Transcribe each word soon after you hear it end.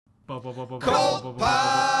Cold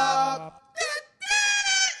Pop!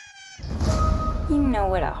 You know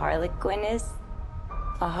what a harlequin is?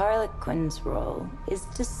 A harlequin's role is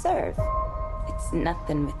to serve. It's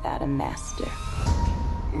nothing without a master.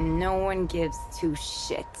 No one gives two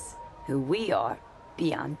shits who we are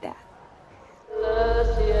beyond that.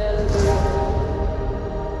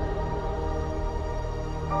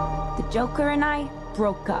 The Joker and I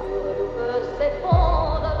broke up. I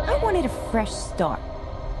wanted a fresh start.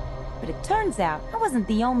 But it turns out I wasn't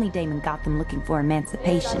the only dame in Gotham looking for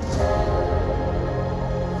emancipation.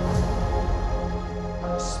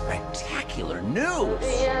 Spectacular news!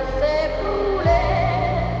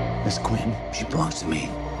 Miss Quinn, she belongs to me.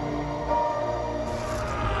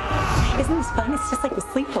 Isn't this fun? It's just like the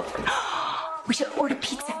sleepover. We should order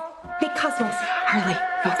pizza. Make costumes. Harley,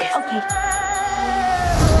 focus. Okay.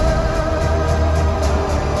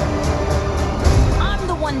 I'm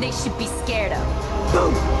the one they should be scared of.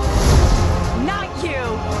 Boom! Not you,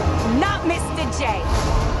 not Mr. J.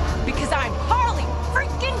 Because I'm Harley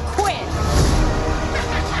freaking Quinn.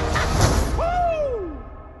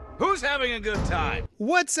 Who's having a good time?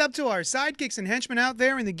 What's up to our sidekicks and henchmen out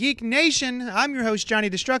there in the Geek Nation? I'm your host, Johnny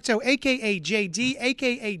Destructo, a.k.a. JD,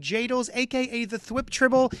 a.k.a. Jadles, a.k.a. The Thwip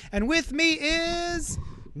Tribble, and with me is...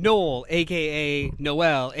 Noel, a.k.a.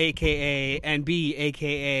 Noel, a.k.a. NB,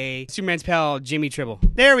 a.k.a. Superman's pal, Jimmy Tribble.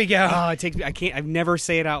 There we go. Oh, it takes me. I've never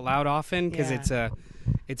say it out loud often because Yeah.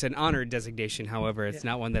 it's an honored designation. However, it's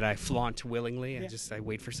not one that I flaunt willingly. I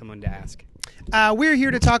wait for someone to ask. We're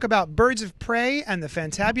here to talk about Birds of Prey and the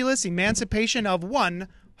fantabulous emancipation of one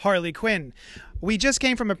Harley Quinn. We just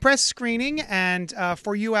came from a press screening, and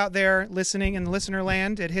for you out there listening in listener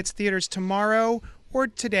land, it hits theaters tomorrow or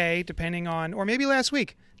today, depending on, or maybe last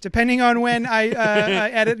week, depending on when I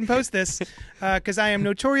edit and post this, because I am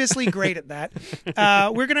notoriously great at that.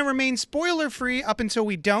 We're going to remain spoiler-free up until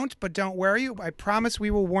we don't, but don't worry. I promise we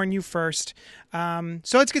will warn you first. So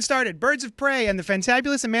let's get started. Birds of Prey and the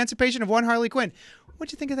fantabulous emancipation of one Harley Quinn.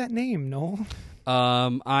 What'd you think of that name, Noel?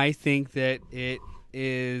 I think that it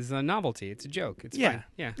is a novelty. It's a joke. It's fine.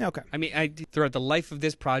 Yeah. Okay. I mean, throughout the life of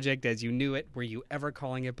this project, as you knew it, were you ever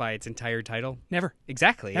calling it by its entire title? Never.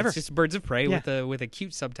 Exactly. Never. It's just Birds of Prey Yeah. with a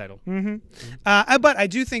cute subtitle. But I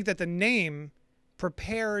do think that the name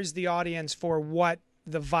prepares the audience for what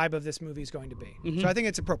the vibe of this movie is going to be. So I think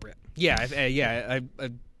it's appropriate. Yeah.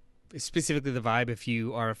 Specifically the vibe. If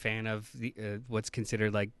you are a fan of the what's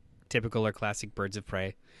considered like typical or classic Birds of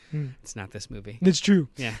Prey, it's not this movie. That's true.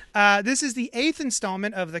 Yeah. This is the 8th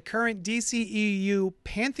installment of the current DCEU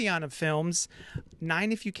pantheon of films,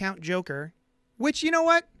 9 if you count Joker, which, you know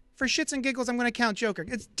what? For shits and giggles, I'm going to count Joker.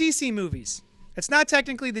 It's DC movies. It's not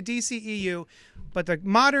technically the DCEU, but the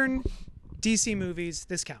modern DC movies,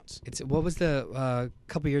 this counts. What was the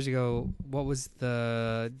couple years ago? What was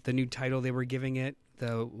the new title they were giving it?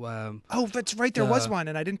 Oh, that's right. There was one,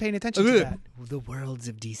 and I didn't pay any attention to that. The Worlds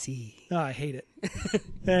of DC. Oh, I hate it.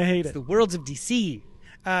 I hate it. The Worlds of DC.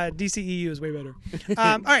 DCEU is way better.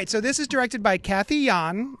 All right, so this is directed by Kathy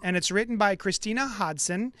Yan, and it's written by Christina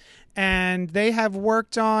Hodson, and they have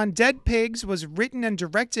worked on Dead Pigs, was written and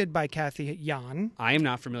directed by Kathy Yan. I am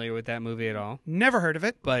not familiar with that movie at all, Never heard of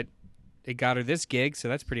it. but it got her this gig, so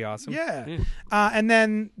that's pretty awesome. Yeah. And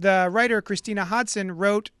then the writer, Christina Hodson,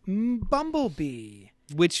 wrote Bumblebee.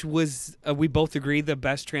 Which was, we both agree, the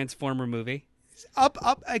best Transformer movie. Up,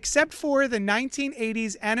 except for the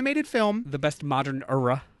 1980s animated film. The best modern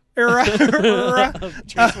era.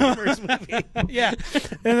 Transformers movie. Yeah.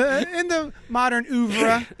 In the modern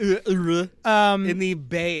oeuvre. In the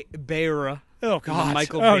Bay era. Oh, The God.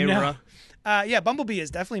 Michael Oh, Bay no. era. Yeah, Bumblebee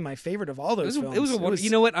is definitely my favorite of all those films. It was you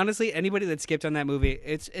know what? Honestly, anybody that skipped on that movie,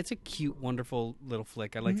 it's a cute, wonderful little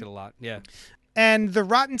flick. I liked it a lot. Yeah. And the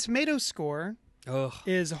Rotten Tomatoes score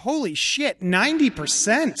is, holy shit,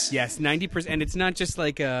 90%. Yes, 90%. And it's not just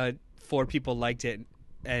like 4 people liked it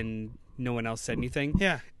and no one else said anything.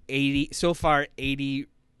 Yeah. 80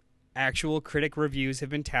 actual critic reviews have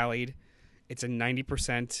been tallied. It's a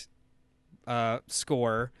 90%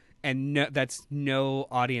 score, and that's no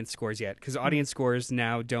audience scores yet, because audience scores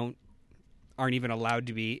now aren't even allowed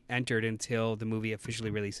to be entered until the movie officially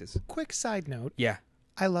releases. Quick side note. Yeah.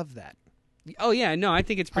 I love that. Oh yeah, no, I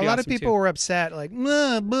think it's pretty. A lot of awesome, people too. were upset, like,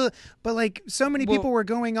 but like so many people were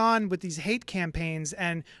going on with these hate campaigns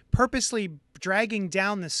and purposely dragging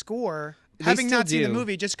down the score, having still not seen the do.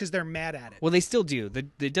 movie just because they're mad at it. Well, they still do.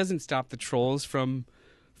 It doesn't stop the trolls from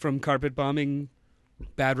carpet bombing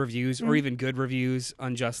bad reviews or even good reviews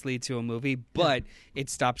unjustly to a movie, but it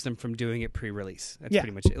stops them from doing it pre-release. That's pretty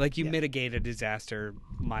much it. Like, you mitigate a disaster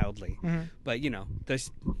mildly, but the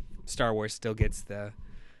Star Wars still gets the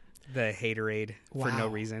haterade for no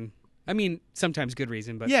reason. I mean, sometimes good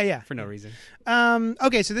reason, but Yeah. for no reason.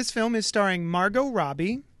 Okay, so this film is starring Margot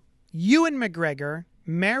Robbie, Ewan McGregor,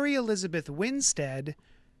 Mary Elizabeth Winstead,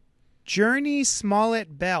 Journey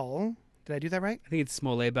Smollett Bell. Did I do that right? I think it's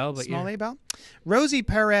Smollett Bell, but Smollett Bell, Rosie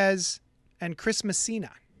Perez, and Chris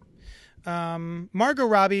Messina. Margot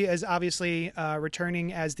Robbie is obviously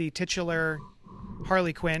returning as the titular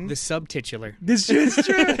Harley Quinn. the subtitular. This is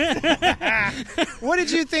true. What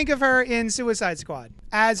did you think of her in Suicide Squad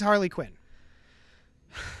as Harley Quinn?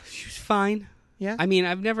 She was fine. Yeah. I mean,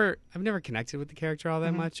 I've never connected with the character all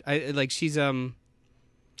Mm-hmm. that much. I like she's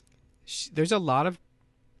there's a lot of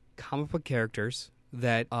comic book characters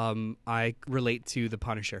that I relate to the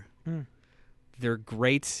Punisher. They're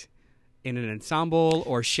great in an ensemble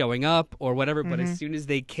or showing up or whatever, but as soon as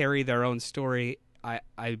they carry their own story,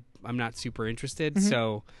 I'm not super interested.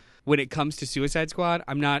 So when it comes to Suicide Squad,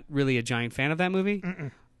 I'm not really a giant fan of that movie.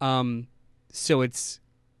 So it's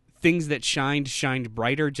things that shined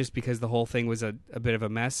brighter just because the whole thing was a bit of a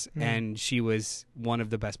mess, and she was one of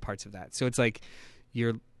the best parts of that. So it's like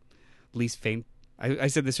your least I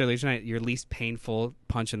said this earlier tonight, your least painful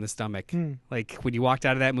punch in the stomach. Like when you walked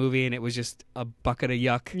out of that movie and it was just a bucket of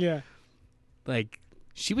yuck. Yeah. Like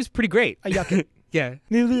she was pretty great. A yuck. Yeah.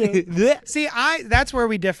 See, that's where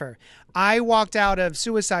we differ. I walked out of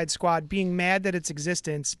Suicide Squad being mad at its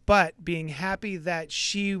existence, but being happy that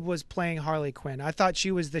she was playing Harley Quinn. I thought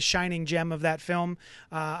she was the shining gem of that film.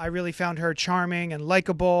 I really found her charming and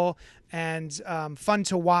likable and fun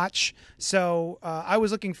to watch. So I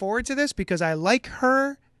was looking forward to this because I like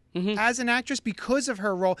her as an actress because of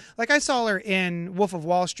her role. Like I saw her in Wolf of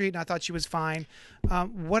Wall Street, and I thought she was fine.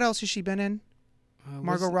 What else has she been in?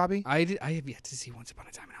 Margot Robbie? I have yet to see Once Upon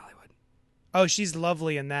a Time in Hollywood. Oh, she's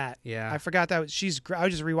lovely in that. Yeah. I forgot that she's. I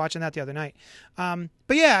was just rewatching that the other night.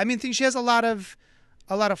 But yeah, I mean, she has a lot of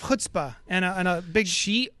chutzpah and a big.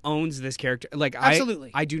 She owns this character. Like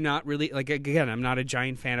Absolutely. I do not really like. Again, I'm not a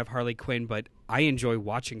giant fan of Harley Quinn, but I enjoy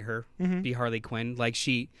watching her be Harley Quinn. Like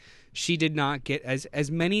she did not get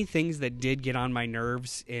as many things that did get on my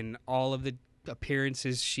nerves in all of the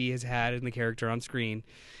appearances she has had in the character on screen.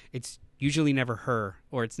 It's usually never her,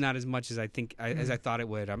 or it's not as much as I think as I thought it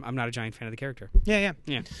would. I'm not a giant fan of the character. Yeah.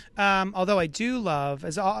 Yeah. Although I do love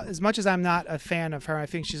as much as I'm not a fan of her, I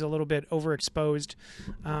think she's a little bit overexposed.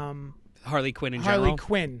 Harley Quinn in Harley general.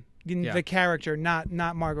 Quinn, Yeah. the character, not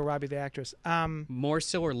Margot Robbie, the actress. More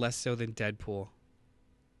so or less so than Deadpool.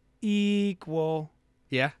 Equal.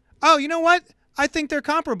 Yeah. Oh, you know what? I think they're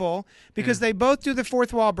comparable because they both do the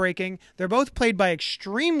fourth wall breaking. They're both played by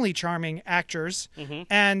extremely charming actors,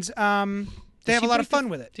 and they have a lot of fun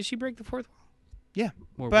with it. Did she break the fourth wall? Yeah.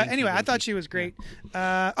 More But winky, anyway, I winky. thought she was great.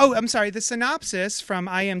 I'm sorry. The synopsis from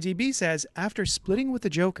IMDb says, after splitting with the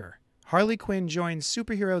Joker, Harley Quinn joins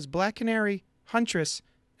superheroes Black Canary, Huntress,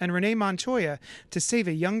 and Renee Montoya to save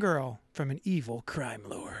a young girl from an evil crime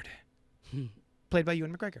lord. Played by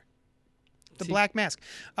Ewan McGregor. The Black Mask.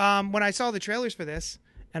 When I saw the trailers for this,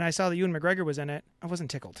 and I saw that Ewan McGregor was in it, I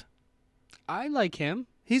wasn't tickled. I like him.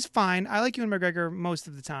 He's fine. I like Ewan McGregor most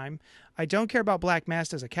of the time. I don't care about Black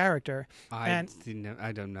Mask as a character. I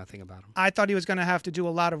know nothing about him. I thought he was going to have to do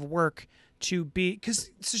a lot of work to be,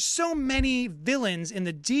 because there's so many villains in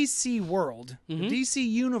the DC world. The DC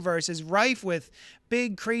universe is rife with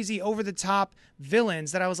big, crazy, over-the-top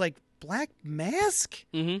villains that I was like, Black Mask?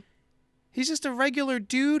 Mm-hmm. He's just a regular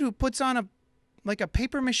dude who puts on a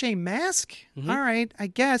paper mache mask? All right, I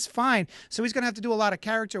guess, fine. So he's going to have to do a lot of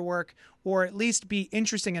character work, or at least be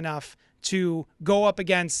interesting enough to go up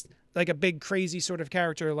against like a big crazy sort of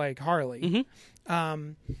character like Harley.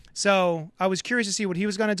 So I was curious to see what he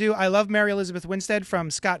was going to do. I love Mary Elizabeth Winstead from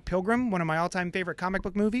Scott Pilgrim, one of my all-time favorite comic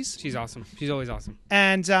book movies. She's awesome. She's always awesome.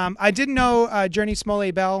 And I didn't know Journey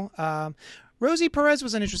Smollett Bell. Rosie Perez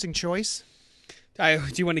was an interesting choice. Do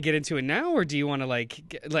you want to get into it now, or do you want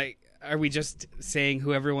to are we just saying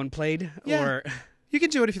who everyone played? Yeah. Or You can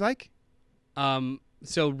do it if you like.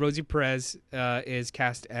 so Rosie Perez is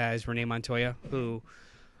cast as Renee Montoya, who,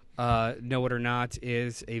 know it or not,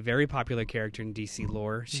 is a very popular character in DC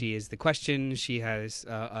lore. She is the Question. She has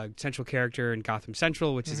a central character in Gotham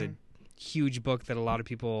Central, which is a huge book that a lot of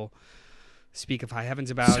people speak of high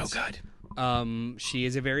heavens about. So good. She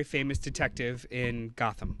is a very famous detective in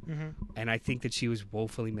Gotham, and I think that she was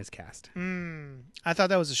woefully miscast. I thought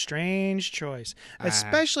that was a strange choice,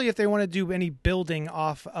 especially if they want to do any building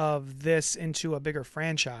off of this into a bigger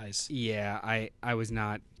franchise. Yeah, I was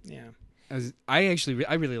not. Yeah. I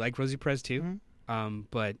really like Rosie Perez too,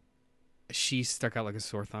 but she stuck out like a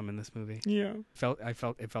sore thumb in this movie. Yeah. It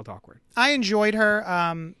felt awkward. I enjoyed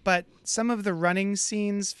her, but some of the running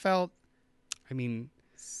scenes felt I mean,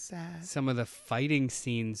 sad. some of the fighting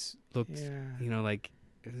scenes looked, Yeah. like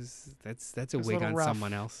that's a It was a wig little on rough.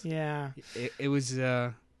 someone else. Yeah. It was.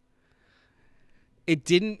 It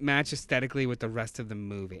didn't match aesthetically with the rest of the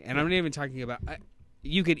movie, and I'm not even talking about.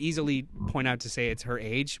 You could easily point out to say it's her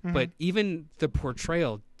age, but even the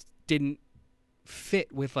portrayal didn't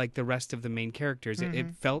fit with like the rest of the main characters.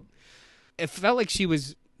 It felt like she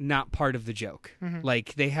was not part of the joke.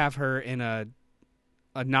 Like they have her in a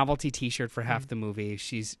novelty T-shirt for half the movie.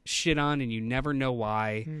 She's shit on, and you never know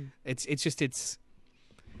why.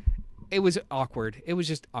 It was awkward. It was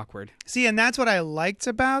just awkward. See, and that's what I liked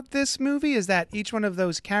about this movie is that each one of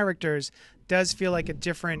those characters does feel like a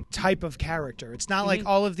different type of character. It's not like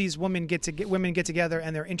all of these women get together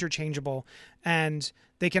and they're interchangeable and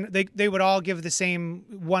they would all give the same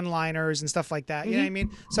one-liners and stuff like that. You know what I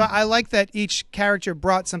mean? So I like that each character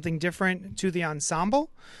brought something different to the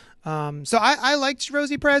ensemble. So I liked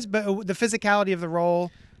Rosie Perez, but the physicality of the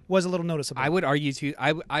role was a little noticeable. I would argue too.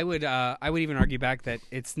 I would even argue back that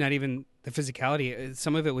it's not even the physicality.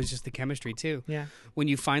 Some of it was just the chemistry too. Yeah. When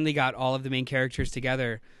you finally got all of the main characters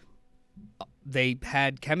together, they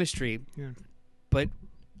had chemistry. Yeah. But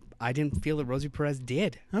I didn't feel that Rosie Perez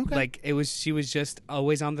did. Okay. Like she was just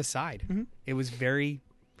always on the side. It was very,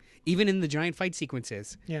 even in the giant fight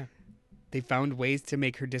sequences. Yeah. They found ways to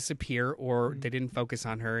make her disappear, or they didn't focus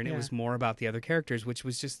on her, and it was more about the other characters, which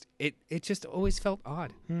was just it just always felt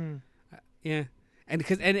odd. Yeah,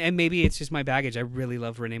 and maybe it's just my baggage. I really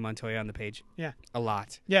love Renee Montoya on the page. Yeah. A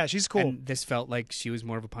lot. Yeah, she's cool. And this felt like she was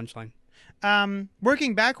more of a punchline.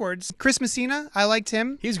 Working backwards, Chris Messina, I liked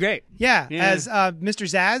him. He was great. Yeah, Yeah. as Mr.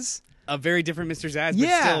 Zaz. A very different Mr. Zaz, but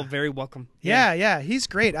Yeah. still very welcome. Yeah, he's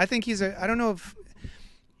great. I think I don't know if,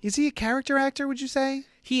 is he a character actor, would you say?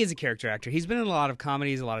 He is a character actor. He's been in a lot of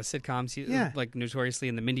comedies, a lot of sitcoms. Like notoriously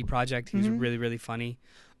in the Mindy Project, he was really, really funny.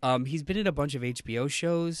 He's been in a bunch of HBO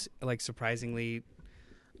shows. Like surprisingly,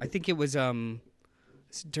 I think it was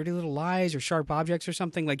Dirty Little Lies or Sharp Objects or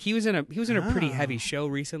something. Like he was in a pretty heavy show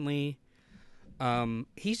recently.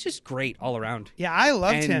 He's just great all around. Yeah, I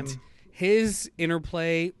loved And him. His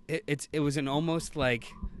interplay, it was an almost like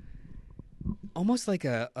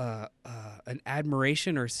an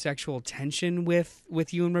admiration or sexual tension with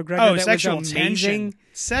Ewan McGregor. That sexual was amazing. tension.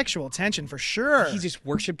 Sexual tension for sure. He just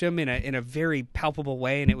worshipped him in a very palpable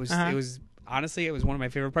way, and it was honestly it was one of my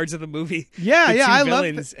favorite parts of the movie. Yeah, the yeah, two I love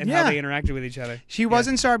villains it. and how they interacted with each other. She was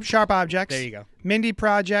in Sharp Objects. There you go. Mindy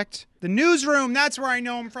Project. The Newsroom. That's where I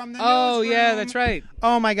know him from. The Oh yeah, Newsroom. that's right.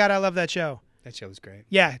 Oh my God, I love that show. That show was great.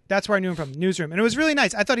 Yeah, that's where I knew him from, Newsroom. And it was really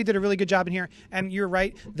nice. I thought he did a really good job in here. And you're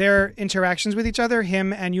right, their interactions with each other,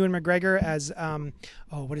 him and Ewan McGregor as,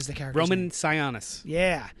 what is the character? Roman Sionis.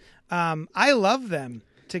 Yeah. I love them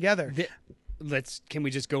together. Can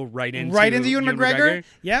we just go right into Ewan McGregor?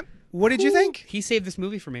 Yep. What did you think? He saved this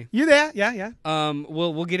movie for me. You there? Yeah.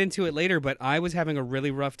 We'll get into it later, but I was having a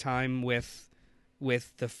really rough time with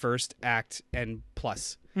the first act and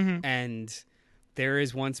plus. And there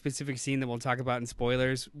is one specific scene that we'll talk about in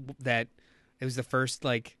spoilers that it was the first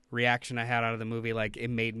like reaction I had out of the movie. Like it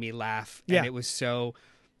made me laugh. Yeah. And it was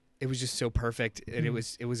just so perfect. And it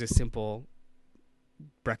was a simple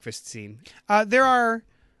breakfast scene. There are,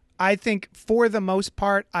 I think, for the most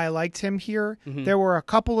part, I liked him here. There were a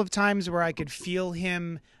couple of times where I could feel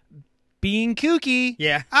him being kooky.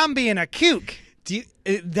 Yeah. I'm being a kook.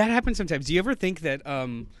 That happens sometimes. Do you ever think that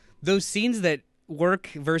those scenes that work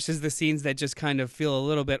versus the scenes that just kind of feel a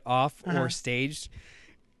little bit off or staged,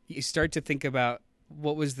 you start to think about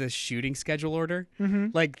what was the shooting schedule order?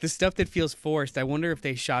 Like the stuff that feels forced, I wonder if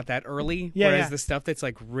they shot that early, whereas the stuff that's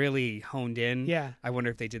like really honed in, I wonder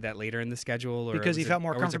if they did that later in the schedule, or Because he felt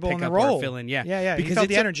more or was it comfortable in the pickup or role. fill in. Yeah, Yeah. He because felt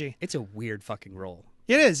the it's energy. It's a weird fucking role.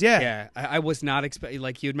 It is, yeah. Yeah, I was not expecting,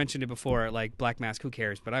 like you had mentioned it before, like Black Mask, who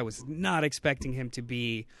cares? But I was not expecting him to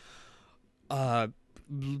be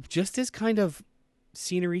just as kind of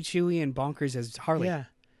scenery chewy and bonkers as Harley. Yeah.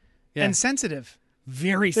 And sensitive.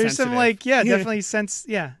 Very There's sensitive. some like, definitely sense.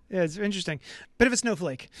 Yeah, it's interesting. Bit of a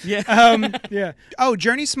snowflake. Yeah. Yeah. Oh,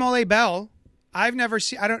 Journey Smollett Bell. I've never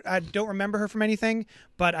seen. I don't remember her from anything,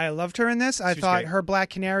 but I loved her in this. I She's thought great. her Black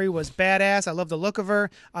Canary was badass. I love the look of her.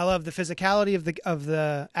 I love the physicality of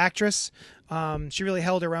the actress. She really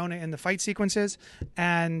held her own in the fight sequences,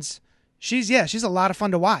 and she's a lot of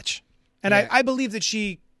fun to watch. And Yeah. I believe that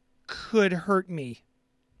she could hurt me.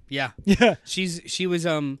 Yeah. Yeah. She was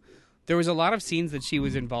there was a lot of scenes that she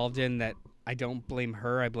was involved in that I don't blame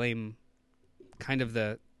her. I blame kind of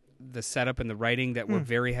the setup and the writing that were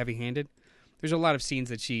very heavy-handed. There's a lot of scenes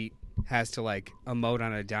that she has to like emote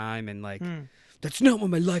on a dime and like that's not what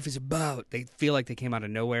my life is about. They feel like they came out of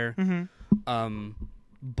nowhere.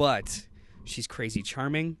 But She's crazy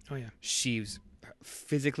charming. Oh yeah. She's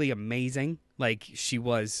physically amazing. Like, she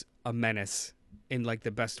was a menace in like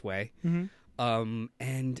the best way.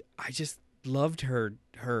 And I just loved her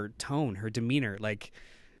tone, her demeanor. Like,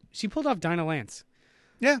 she pulled off Dinah Lance.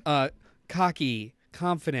 Yeah. Cocky,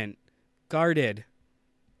 confident, guarded,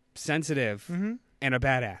 sensitive, and a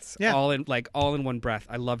badass. Yeah. All in one breath.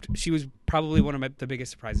 I loved. She was probably one of the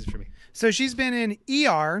biggest surprises for me. So she's been in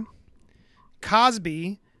ER,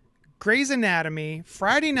 Cosby, Grey's Anatomy,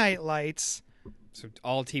 Friday Night Lights, So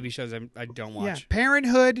all TV shows I don't yeah, watch.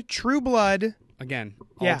 Parenthood, True Blood. Again,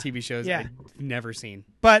 all Yeah. TV shows Yeah. I've never seen.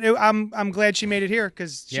 But I'm glad she made it here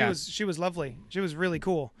because Yeah. she was lovely. She was really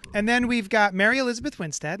cool. And then we've got Mary Elizabeth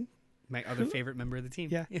Winstead. My other favorite member of the team.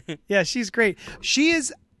 Yeah. Yeah, she's great. She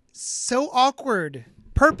is so awkward,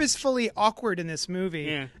 purposefully awkward in this movie.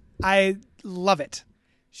 Yeah. I love it.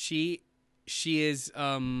 She is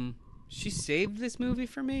she saved this movie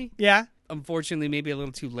for me. Yeah. Unfortunately, maybe a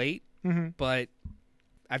little too late. But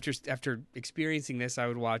after experiencing this, I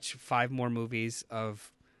would watch 5 more movies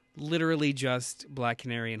of literally just Black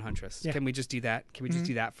Canary and Huntress. Yeah. Can we just do that? Can we just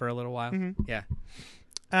do that for a little while? Yeah.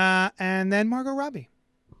 And then Margot Robbie,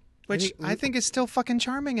 which I think is still fucking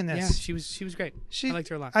charming in Yeah, this. she was great. I liked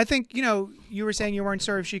her a lot. I think, you were saying you weren't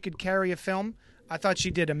sure if she could carry a film. I thought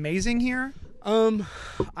she did amazing here. You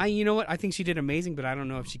know what? I think she did amazing, but I don't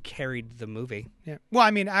know if she carried the movie. Yeah. Well,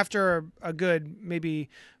 I mean, after a good maybe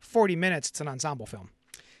 40 minutes, it's an ensemble film.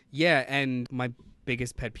 Yeah, and my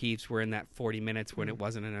biggest pet peeves were in that 40 minutes when it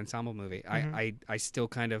wasn't an ensemble movie. I still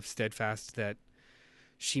kind of steadfast that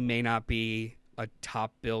she may not be a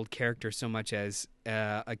top billed character so much as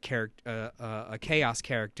a chaos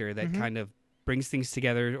character that kind of brings things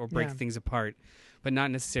together or breaks things apart, but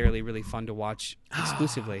not necessarily really fun to watch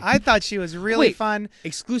exclusively. I thought she was really Wait. fun.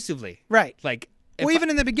 Exclusively. Right. Like, Well, even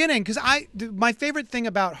in the beginning, because my favorite thing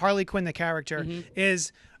about Harley Quinn, the character,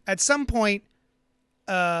 is at some point,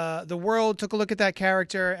 the world took a look at that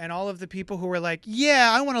character and all of the people who were like,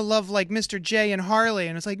 yeah, I want to love like Mr. J and Harley.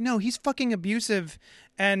 And it's like, no, he's fucking abusive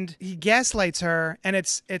and he gaslights her and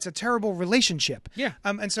it's a terrible relationship. Yeah.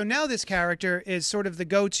 And so now this character is sort of the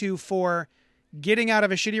go-to for getting out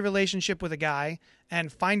of a shitty relationship with a guy and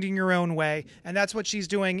finding your own way. And that's what she's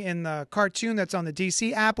doing in the cartoon that's on the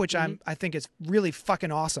DC app, which I think is really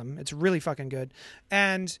fucking awesome. It's really fucking good.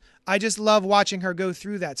 And I just love watching her go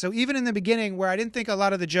through that. So even in the beginning where I didn't think a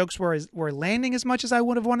lot of the jokes were landing as much as I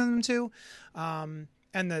would have wanted them to,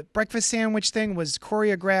 and the breakfast sandwich thing was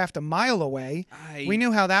choreographed a mile away. We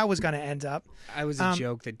knew how that was going to end up. I was a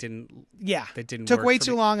joke that didn't. Yeah, that didn't took work way for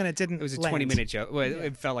too me. long and it didn't. It was a land. 20-minute joke. Well,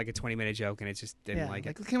 it felt like a 20-minute joke, and it just didn't like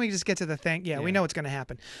it. Can we just get to the thing? Yeah, we Yeah. know what's going to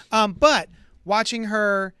happen. But watching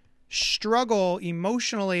her struggle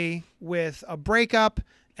emotionally with a breakup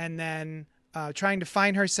and then trying to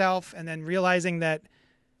find herself and then realizing that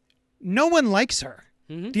no one likes her.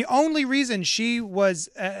 The only reason she was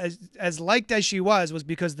as liked as she was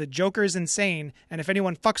because the Joker's insane, and if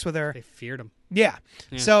anyone fucks with her, They feared him. yeah.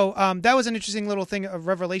 So that was an interesting little thing of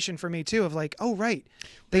revelation for me too, of like, oh right,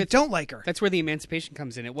 they don't like her. That's where the emancipation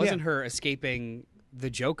comes in. It wasn't her escaping the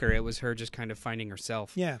Joker. It was her just kind of finding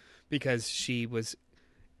herself. Yeah. Because she was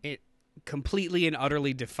completely and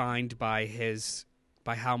utterly defined by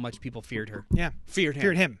how much people feared her. Yeah. Feared him.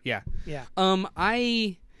 Feared him. Yeah. Yeah.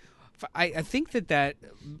 I think that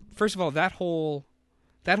first of all, that whole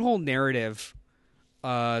narrative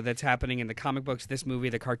that's happening in the comic books, this movie,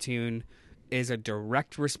 the cartoon, is a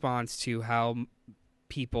direct response to how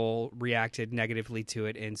people reacted negatively to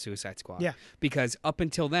it in Suicide Squad. Yeah. Because up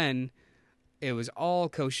until then, it was all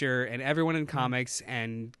kosher, and everyone in comics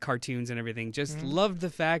and cartoons and everything just loved the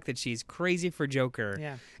fact that she's crazy for Joker.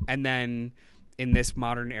 Yeah. And then in this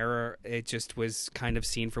modern era, it just was kind of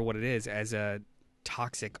seen for what it is, as a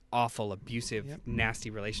toxic, awful, abusive,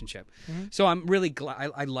 nasty relationship. So I'm really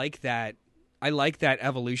glad. I like that. I like that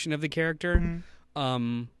evolution of the character.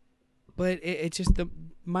 But it just, the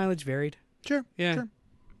mileage varied. Sure. Yeah. Sure.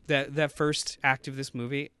 That first act of this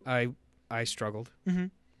movie, I struggled.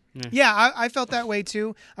 Yeah, I felt that way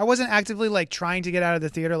too. I wasn't actively like trying to get out of the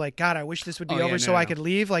theater. Like, God, I wish this would be over so I could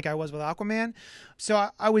leave, like I was with Aquaman. So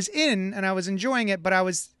I was in and I was enjoying it, but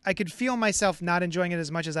I could feel myself not enjoying it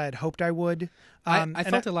as much as I had hoped I would. I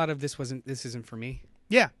felt a lot of this isn't for me.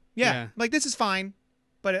 Yeah. Like this is fine,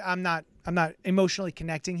 but I'm not emotionally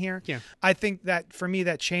connecting here. Yeah. I think that for me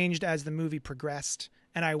that changed as the movie progressed,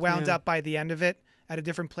 and I wound up by the end of it at a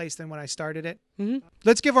different place than when I started it.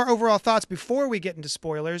 Let's give our overall thoughts before we get into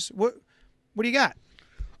spoilers. What do you got?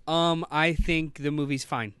 I think the movie's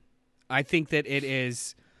fine. I think that it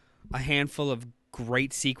is a handful of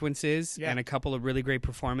great sequences and a couple of really great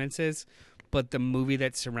performances, but the movie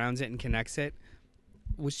that surrounds it and connects it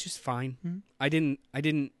was just fine. I didn't.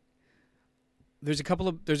 There's a couple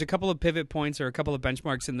of pivot points or a couple of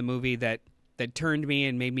benchmarks in the movie that turned me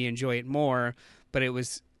and made me enjoy it more, but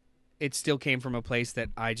it still came from a place that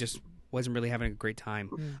I just wasn't really having a great time.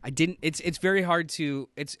 It's very hard to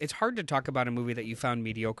it's hard to talk about a movie that you found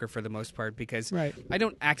mediocre for the most part, because Right. I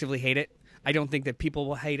don't actively hate it. I don't think that people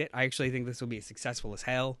will hate it. I actually think this will be successful as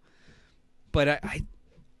hell. But I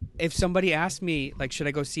if somebody asked me, like, should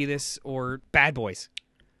I go see this or Bad Boys,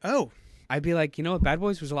 Oh, I'd be like, you know what, Bad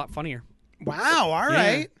Boys was a lot funnier. wow. All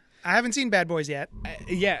right. I haven't seen Bad Boys yet.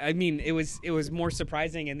 Yeah, I mean, it was more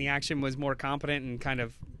surprising, and the action was more competent and kind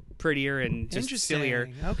of prettier and just Interesting. sillier.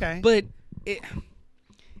 Okay. But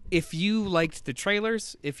if you liked the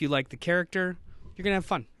trailers, if you liked the character, you're gonna have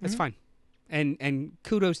fun. That's fine, and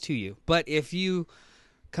kudos to you. But if you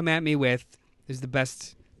come at me with, "This is the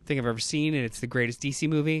best thing I've ever seen, and it's the greatest DC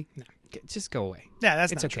movie," just go away. Yeah,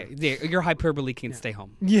 that's It's not okay. true. Your hyperbole can stay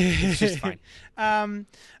home. Yeah. It's just fine.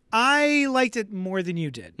 I liked it more than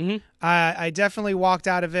you did. Mhm. I definitely walked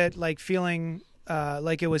out of it like feeling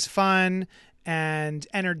like it was fun and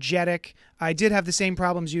energetic. I did have the same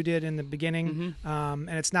problems you did in the beginning, and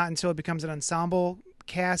it's not until it becomes an ensemble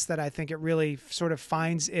cast that I think it really sort of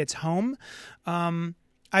finds its home.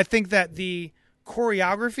 I think that the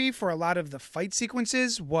choreography for a lot of the fight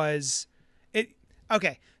sequences was it.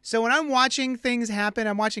 Okay, so when I'm watching things happen,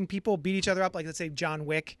 I'm watching people beat each other up, like let's say John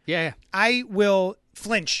Wick. Yeah. I will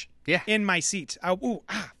flinch Yeah. in my seat.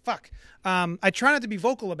 Fuck. I try not to be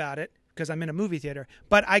vocal about it because I'm in a movie theater,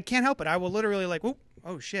 but I can't help it. I will literally like,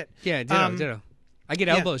 oh shit. Yeah, ditto. I get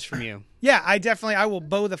elbows from you. Yeah, I will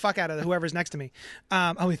bow the fuck out of whoever's next to me.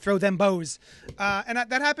 We throw them bows. And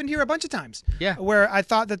that happened here a bunch of times. Yeah. Where I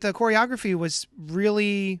thought that the choreography was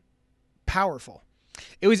really powerful.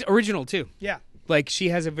 It was original too. Yeah. Like, she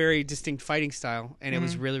has a very distinct fighting style, and it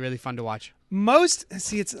was really, really fun to watch.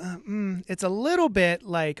 It's a little bit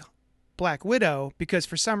like Black Widow, because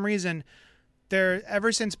for some reason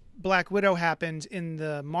ever since Black Widow happened in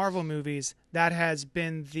the Marvel movies, that has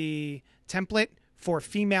been the template for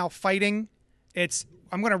female fighting.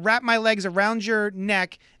 I'm going to wrap my legs around your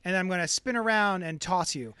neck and I'm going to spin around and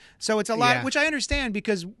toss you. So it's a lot, Yeah. which I understand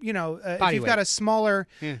because, if Body you've weight. got a smaller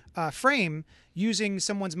Yeah. frame, using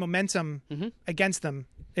someone's momentum against them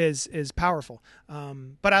is powerful.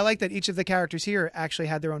 But I like that each of the characters here actually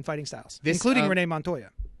had their own fighting styles, including Renee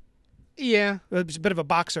Montoya. Yeah. A bit of a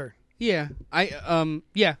boxer. Yeah.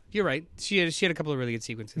 Yeah, you're right. She had a couple of really good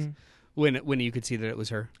sequences when you could see that it was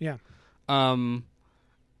her. Yeah. I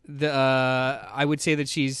would say that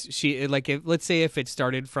she like, let's say if it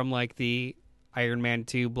started from like the Iron Man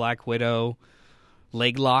 2 Black Widow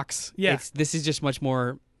leg locks. Yeah. This is just much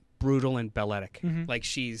more brutal and balletic. Like,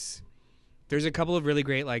 there's a couple of really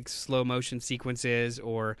great like slow motion sequences,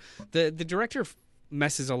 or the director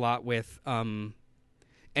messes a lot with and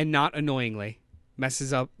not annoyingly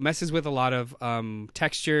messes with a lot of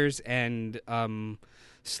textures and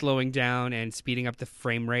slowing down and speeding up the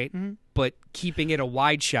frame rate, but keeping it a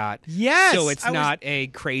wide shot. Yes, So it's not a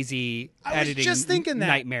crazy I was editing just thinking that.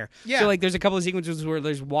 nightmare. Yeah. So like, there's a couple of sequences where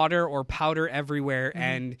there's water or powder everywhere,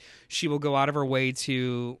 and she will go out of her way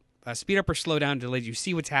to speed up or slow down to let you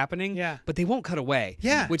see what's happening. Yeah. But they won't cut away.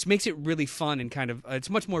 Yeah. Which makes it really fun and kind of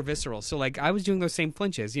it's much more visceral. So like, I was doing those same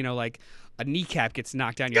flinches. Like a kneecap gets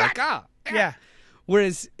knocked down. You're like, Yeah.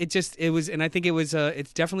 Whereas and I think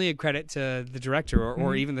it's definitely a credit to the director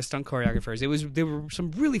or even the stunt choreographers. There were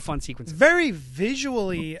some really fun sequences. Very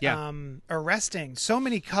visually Yeah. arresting. So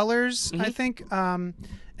many colors, I think. And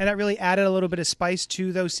that really added a little bit of spice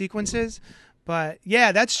to those sequences. But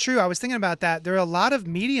yeah, that's true. I was thinking about that. There are a lot of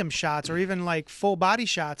medium shots or even like full body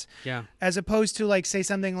shots. Yeah. As opposed to like, say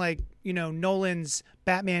something like, Nolan's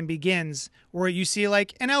Batman Begins, where you see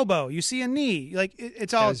like an elbow, you see a knee, like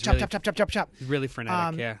it's all was chop, really- chop, chop, chop, chop. Really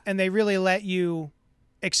frenetic, yeah. And they really let you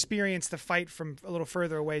experience the fight from a little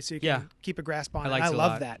further away so you can Yeah. keep a grasp on I it. liked I it a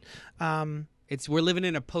love lot. that. We're living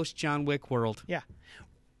in a post John Wick world. Yeah.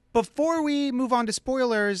 Before we move on to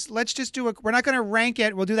spoilers, let's just we're not going to rank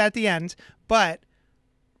it. We'll do that at the end. But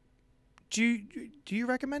do you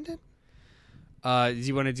recommend it? Do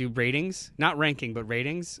you want to do ratings? Not ranking, but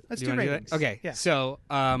ratings. Let's you do wanna that? ratings. Okay. Yeah. So,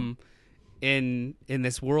 in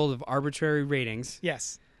this world of arbitrary ratings,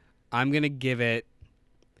 Yes. I'm gonna give it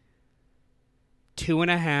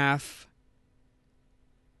 2.5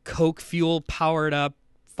 Coke fuel powered up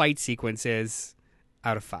fight sequences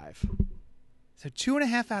out of 5. So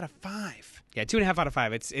 2.5 out of 5. Yeah, 2.5 out of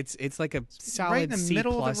 5. It's like a solid right in the C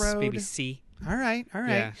middle of the plus, maybe road. C. All right.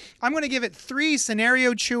 Yeah. I'm going to give it 3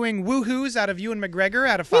 scenario-chewing woohoos out of Ewan McGregor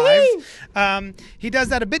out of 5. He does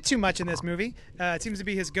that a bit too much in this movie. It seems to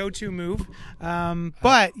be his go-to move.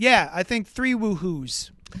 But, yeah, I think 3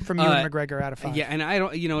 woohoos from Ewan McGregor out of 5. Yeah, and I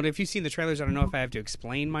don't, if you've seen the trailers, I don't know if I have to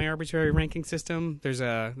explain my arbitrary ranking system. There's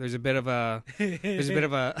a bit of a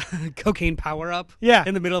cocaine power up. Yeah,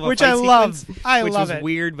 in the middle of a which fight I love. sequence, I which love was it.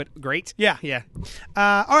 weird but great. Yeah.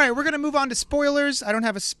 All right, we're going to move on to spoilers. I don't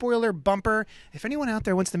have a spoiler bumper. If anyone out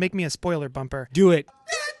there wants to make me a spoiler bumper, do it.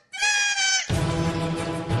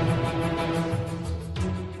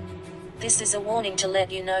 This is a warning to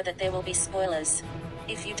let you know that there will be spoilers.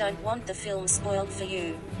 If you don't want the film spoiled for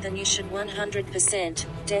you, then you should 100%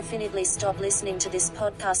 definitely stop listening to this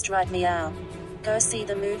podcast right meow. Go see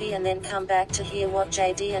the movie and then come back to hear what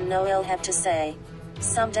JD and Noel have to say.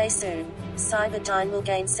 Someday soon, Cyberdyne will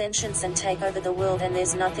gain sentience and take over the world, and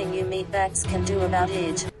there's nothing you meatbags can do about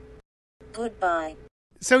it. Goodbye.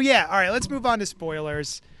 So yeah, all right, let's move on to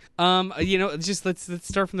spoilers. Just let's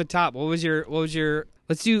start from the top. What was your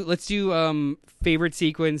let's do favorite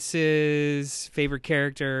sequences, favorite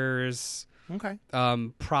characters, Okay.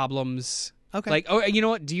 problems. Okay. Like, oh, you know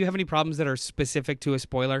what? Do you have any problems that are specific to a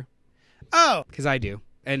spoiler? Oh, Because I do,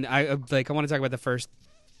 and I want to talk about the first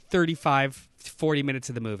 35, 40 minutes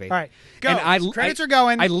of the movie. all right. Go. And Credits are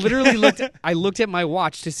going. I literally looked at my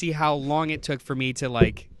watch to see how long it took for me to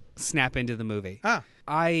like snap into the movie. Ah.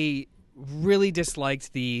 I really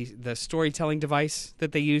disliked the storytelling device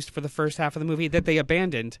that they used for the first half of the movie that they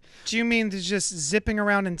abandoned. Do you mean just zipping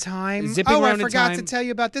around in time? Zipping around I in forgot to time. tell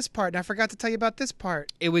you about this part, and I forgot to tell you about this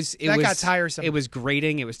part. It That got tiresome. It was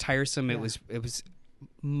grating. It was tiresome. Yeah. It was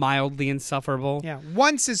mildly insufferable. Yeah,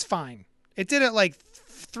 once is fine. It did it like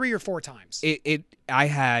 3 or 4 times. I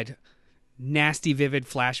had nasty vivid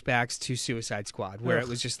flashbacks to Suicide Squad where Ugh. it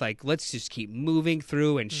was just like, let's just keep moving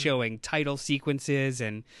through and showing title sequences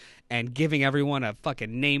and giving everyone a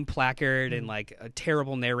fucking name placard and like a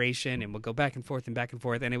terrible narration, and we'll go back and forth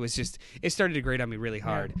and it was just, it started to grate on me really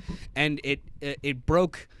hard. And it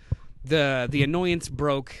broke the annoyance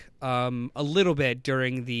broke a little bit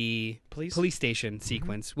during the police station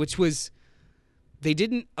sequence, which was, they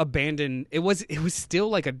didn't abandon it. Was still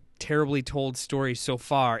like a terribly told story so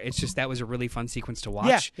far. It's just that was a really fun sequence to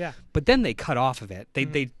watch. Yeah. But then they cut off of it.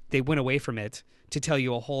 They went away from it to tell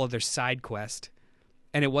you a whole other side quest.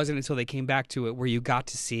 And it wasn't until they came back to it where you got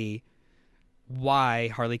to see why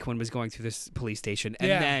Harley Quinn was going through this police station. And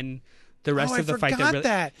then the rest of the fight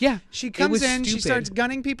that. Yeah. She comes in, she starts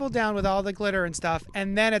gunning people down with all the glitter and stuff,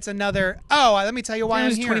 and then it's another, let me tell you why it I'm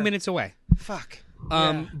was here. 20 minutes away. Fuck.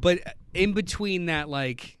 But in between that,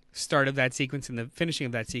 like, start of that sequence and the finishing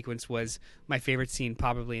of that sequence was my favorite scene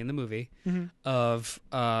probably in the movie of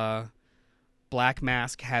Black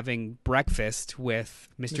Mask having breakfast with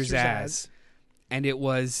Mr. Zsasz. And it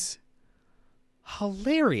was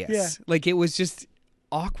hilarious. Yeah. Like, it was just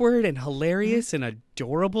awkward and hilarious and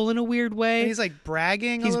adorable in a weird way. And he's like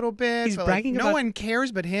bragging a He's- little bit. he's but bragging like, no about- one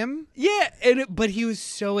cares but him. Yeah, but he was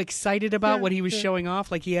so excited about Yeah, what he was yeah. showing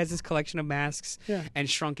off. Like, he has this collection of masks Yeah. and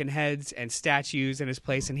shrunken heads and statues in his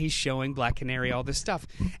place, and he's showing Black Canary all this stuff,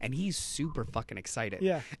 and he's super fucking excited.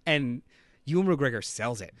 Yeah. And Ewan McGregor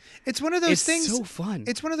sells it. It's one of those It's things. so fun.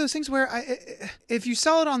 It's one of those things where if you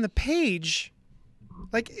saw it on the page,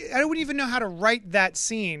 like, I wouldn't even know how to write that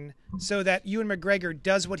scene so that Ewan McGregor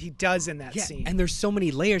does what he does in that scene. And there's so many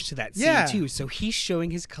layers to that scene Yeah. too. So he's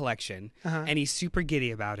showing his collection, and he's super giddy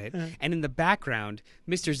about it. And in the background,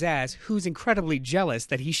 Mr. Zsasz, who's incredibly jealous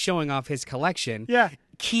that he's showing off his collection,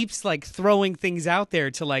 keeps like throwing things out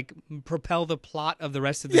there to like propel the plot of the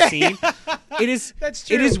rest of the scene. It is That's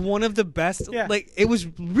It true. is one of the best. Yeah. Like, it was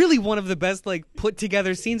really one of the best like put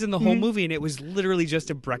together scenes in the whole movie, and it was literally just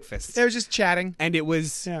a breakfast. They were just chatting. And it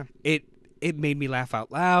was it made me laugh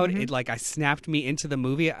out loud. It I snapped me into the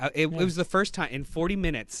movie. It was the first time in 40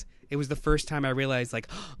 minutes. It was the first time I realized, like,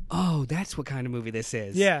 oh, that's what kind of movie this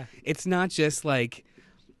is. Yeah. It's not just like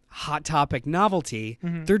hot topic novelty.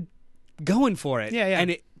 They're going for it. Yeah,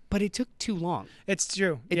 yeah. But it took too long. It's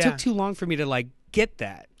true. It took too long for me to like get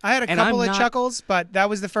that. I had a And couple I'm of not- chuckles, but that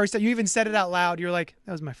was the first time. You even said it out loud. You were like,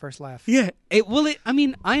 that was my first laugh. Yeah. I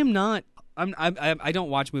mean, I am not. I don't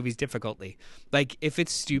watch movies difficultly. Like, if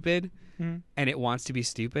it's stupid and it wants to be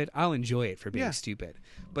stupid, I'll enjoy it for being stupid.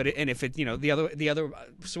 But if it, the other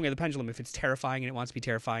swing of the pendulum, if it's terrifying and it wants to be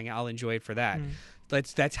terrifying, I'll enjoy it for that.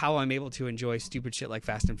 That's how I'm able to enjoy stupid shit like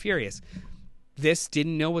Fast and Furious. This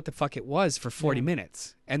didn't know what the fuck it was for 40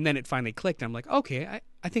 minutes, and then it finally clicked. And I'm like, okay,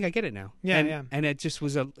 I think I get it now. Yeah, And it just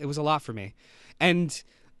was a lot for me. And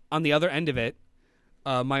on the other end of it,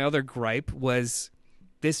 my other gripe was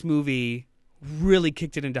this movie really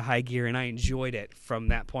kicked it into high gear, and I enjoyed it from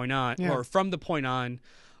that point on, or from the point on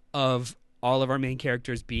of all of our main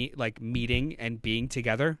characters meeting and being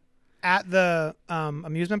together at the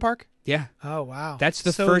amusement park. Yeah. Oh wow. That's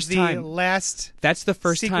the so first the time. Last. That's the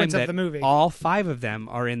first time sequence that of the movie. all 5 of them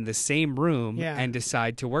are in the same room Yeah. and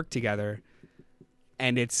decide to work together,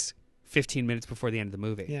 and it's 15 minutes before the end of the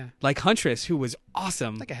movie. Yeah. Like Huntress, who was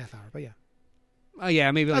awesome. Like a half hour, but yeah. Oh yeah,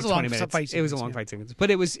 maybe That like was a 20 long minutes. fight It was a sequence, long yeah. fight sequence, but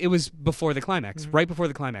it was before the climax, right before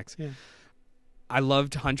the climax. Yeah. I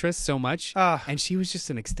loved Huntress so much, Ah. and she was just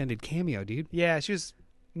an extended cameo, dude. Yeah, she was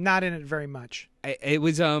not in it very much. It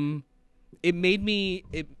was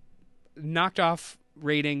it knocked off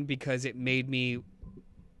rating because it made me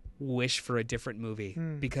wish for a different movie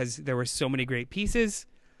because there were so many great pieces,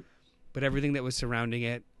 but everything that was surrounding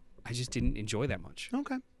it, I just didn't enjoy that much.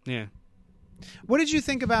 Okay. Yeah. What did you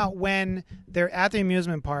think about when they're at the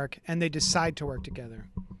amusement park and they decide to work together?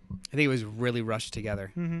 I think it was really rushed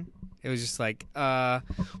together. Mm-hmm. It was just like,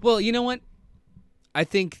 well, you know what? I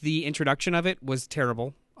think the introduction of it was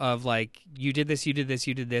terrible. Of like, you did this, you did this,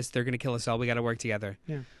 you did this. They're going to kill us all. We got to work together.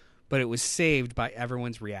 Yeah. But it was saved by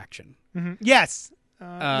everyone's reaction. Mm-hmm. Yes.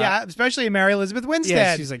 Yeah, especially Mary Elizabeth Winstead.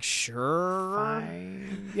 Yeah, she's like, sure.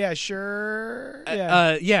 Fine. Yeah, sure.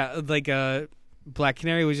 Like Black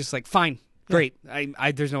Canary was just like, fine, great.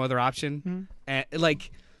 I there's no other option. And like,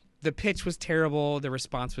 the pitch was terrible. The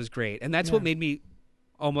response was great, and that's what made me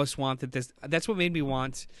almost want That's what made me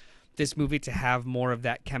want this movie to have more of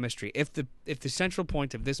that chemistry. If the central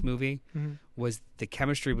point of this movie was the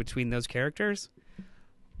chemistry between those characters,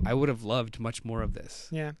 I would have loved much more of this.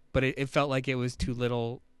 Yeah. But it felt like it was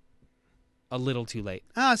a little too late.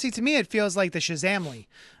 Oh, see, to me, it feels like the Shazamly.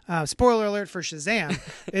 Spoiler alert for Shazam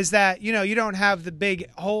is that, you don't have the big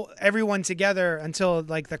whole everyone together until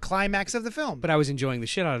like the climax of the film. But I was enjoying the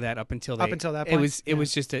shit out of that up until that point. It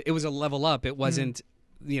was just it was a level up. It wasn't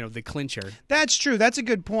the clincher. That's true. That's a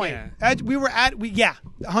good point. Yeah. We were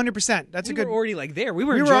 100%. That's a good. We were already like there. We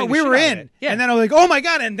were we enjoying the we shit were out of in. it. Yeah. And then I was like, oh my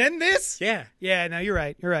God. And then this? Yeah. Yeah. No, you're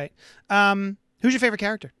right. You're right. Who's your favorite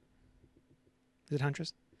character? Is it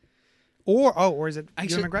Huntress? Or is it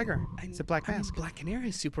Ewan McGregor? It's a Black Mask. Black Canary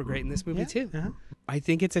is super great in this movie too. Uh-huh. I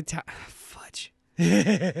think it's a fudge.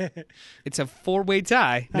 It's a 4-way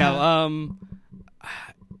tie. No,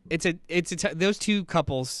 those two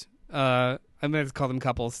couples. I'm going to call them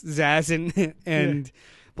couples. Zaz and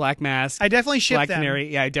Black Mask. I definitely ship Black them.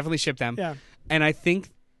 Canary. Yeah, I definitely ship them. Yeah. And I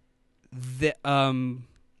think that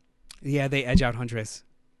they edge out Huntress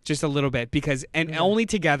just a little bit because only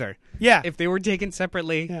together. Yeah. If they were taken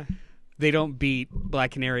separately, they don't beat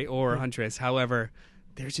Black Canary or Huntress. However,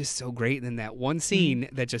 they're just so great in that one scene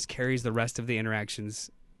that just carries the rest of the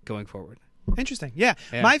interactions going forward. Interesting. Yeah.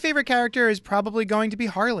 My favorite character is probably going to be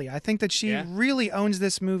Harley. I think that she really owns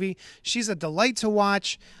this movie. She's a delight to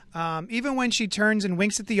watch. Even when she turns and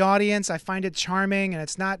winks at the audience, I find it charming and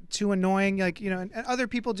it's not too annoying. Like, and other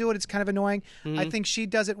people do it. It's kind of annoying. I think she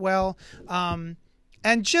does it well. And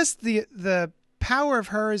just the power of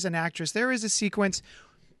her as an actress. There is a sequence.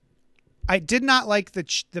 I did not like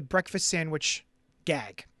the breakfast sandwich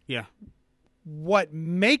gag. Yeah. What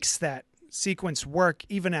makes that sequence work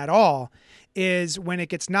even at all is when it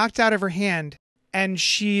gets knocked out of her hand and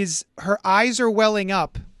her eyes are welling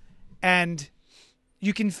up and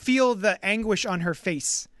you can feel the anguish on her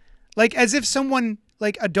face. Like as if someone,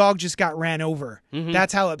 like a dog just got ran over.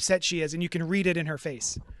 That's how upset she is, and you can read it in her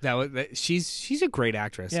face. She's a great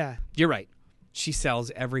actress. Yeah. You're right. She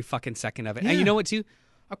sells every fucking second of it. And you know what, too?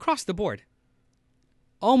 Across the board,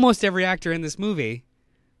 almost every actor in this movie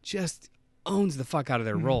just owns the fuck out of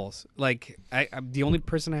their roles. Like, the only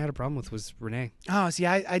person I had a problem with was Renee. Oh, see,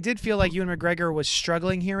 I did feel like Ewan McGregor was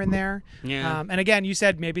struggling here and there. Yeah. And again, you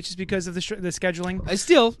said maybe it's just because of the scheduling.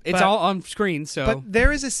 It's all on screen, so. But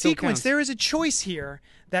there is a still sequence, counts. there is a choice here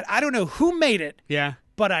that I don't know who made it. Yeah.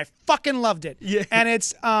 But I fucking loved it. Yeah. And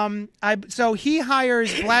it's so he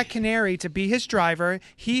hires Black Canary to be his driver.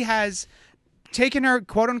 He has taken her,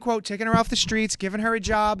 quote unquote, taken her off the streets, given her a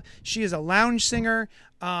job. She is a lounge singer.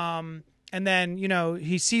 And then,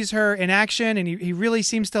 he sees her in action and he really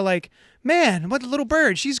seems to like, man, what a little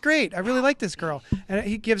bird. She's great. I really like this girl. And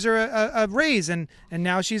he gives her a raise and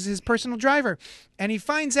now she's his personal driver. And he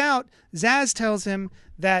finds out, Zaz tells him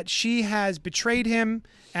that she has betrayed him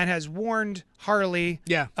and has warned Harley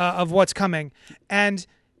of what's coming. And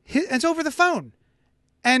it's over the phone.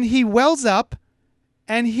 And he wells up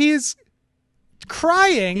and he's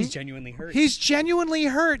crying. He's genuinely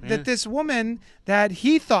hurt. That this woman that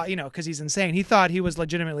he thought, because he's insane, he thought he was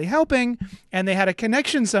legitimately helping and they had a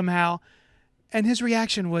connection somehow. And his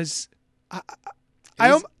reaction was,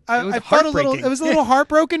 I was felt a little. heartbreaking. It was a little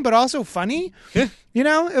heartbroken, but also funny. You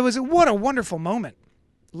know, it was what a wonderful moment.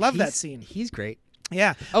 Love that scene. He's great.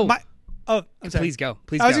 Yeah. Oh. I'm sorry. Please go.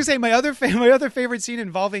 Please I was go. gonna say my other favorite scene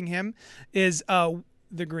involving him is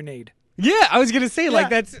the grenade. Yeah, I was gonna say Yeah. like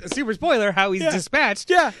that's a super spoiler. How he's Yeah. dispatched.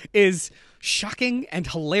 Yeah. Is shocking and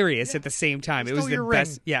hilarious at the same time. It was stole the your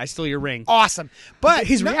best. ring. Yeah, I stole your ring. Awesome, but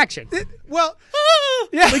His reaction. Well,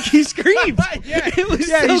 yeah, Like he screamed. yeah, It was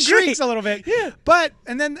yeah, so he great. shrieks a little bit. Yeah, but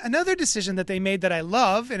and then another decision that they made that I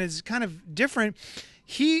love and is kind of different.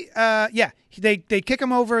 They kick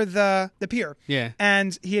him over the pier. Yeah.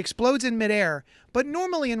 and he explodes in midair. But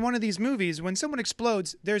normally in one of these movies, when someone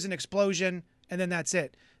explodes, there's an explosion and then that's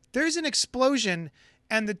it. There's an explosion.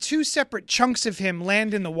 And the two separate chunks of him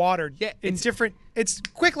land in the water in different. It's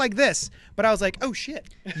quick like this, but I was like, "Oh shit!"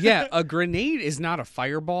 Yeah, a grenade is not a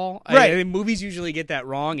fireball. Right. Movies usually get that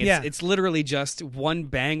wrong. It's literally just one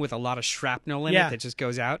bang with a lot of shrapnel in it that just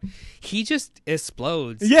goes out. He just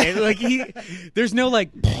explodes. Yeah. And, there's no like.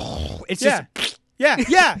 It's just. yeah.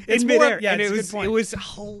 It's in more. midair. Yeah, and it's it a was good point.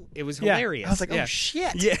 it was Yeah. hilarious. I was like, yeah. "Oh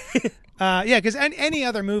shit!" Yeah. Because any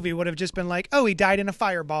other movie would have just been like, "Oh, he died in a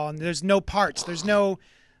fireball," and there's no parts, there's no,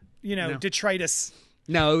 detritus.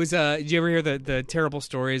 No, it was. Did you ever hear the terrible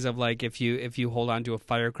stories of like if you hold on to a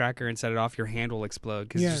firecracker and set it off, your hand will explode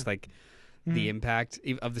because it's just like the impact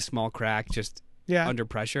of the small crack just under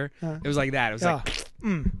pressure. It was like that. It was like.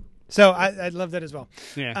 So I love that as well.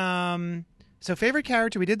 Yeah. So favorite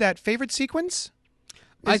character, we did that. Favorite sequence?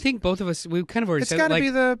 I think both of us, we kind of already It's said got to like,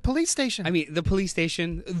 be the police station. I mean, the police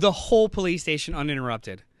station, the whole police station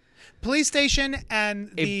uninterrupted. Police station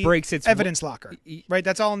and the breaks its evidence locker. Right,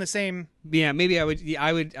 that's all in the same. Yeah, maybe I would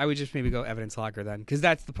just maybe go evidence locker then, because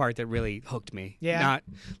that's the part that really hooked me. Yeah. Not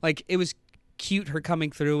like it was cute her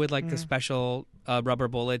coming through with like the special rubber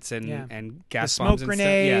bullets and gas The bombs smoke and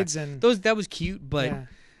grenades stuff. Yeah. and- that was cute, but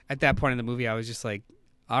at that point in the movie, I was just like,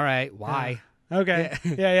 all right, why? Okay.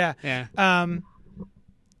 Yeah. Yeah.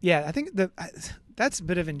 Yeah, I think that's a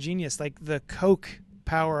bit of ingenious, like the Coke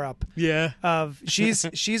power up. Yeah. Of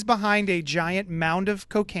she's behind a giant mound of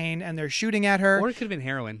cocaine and they're shooting at her. Or it could have been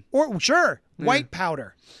heroin. Or sure, white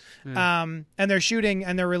powder. And they're shooting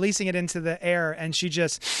and they're releasing it into the air and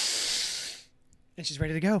she's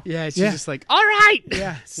ready to go. Yeah, she's just like, all right.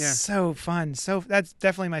 Yeah, so fun. So that's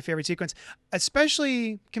definitely my favorite sequence,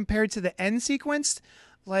 especially compared to the end sequence.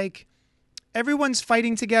 Like everyone's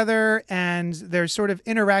fighting together and they're sort of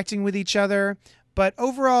interacting with each other, but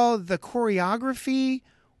overall the choreography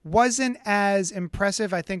wasn't as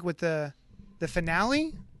impressive, I think, with the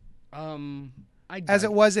finale as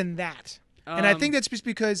it was in that. And I think that's just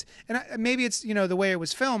because, maybe it's the way it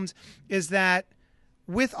was filmed, is that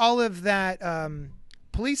with all of that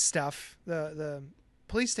police stuff, the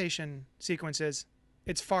police station sequences,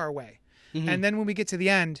 it's far away. Mm-hmm. And then when we get to the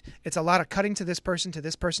end, it's a lot of cutting to this person, to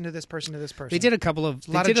this person, to this person, to this person. They did a couple of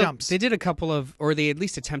a lot of jumps. They did a couple of, or they at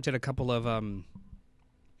least attempted a couple of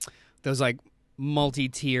those like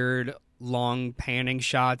multi-tiered long panning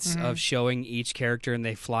shots of showing each character, and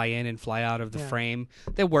they fly in and fly out of the frame.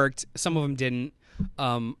 They worked. Some of them didn't.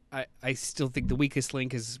 I still think the weakest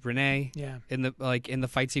link is Renee. Yeah. In the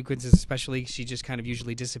fight sequences, especially, she just kind of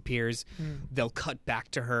usually disappears. They'll cut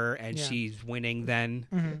back to her, and she's winning.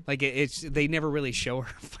 Then, like it's they never really show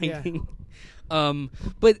her fighting.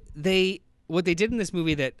 But what they did in this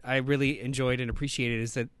movie that I really enjoyed and appreciated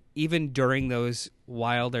is that even during those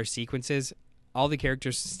wilder sequences, all the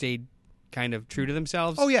characters stayed kind of true to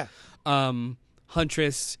themselves. Oh yeah.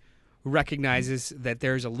 Huntress recognizes that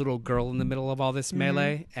there's a little girl in the middle of all this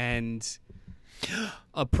melee and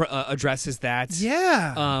addresses that.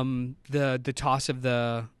 Yeah. The toss of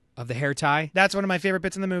the hair tie. That's one of my favorite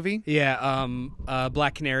bits in the movie. Yeah.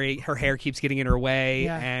 Black Canary, her hair keeps getting in her way,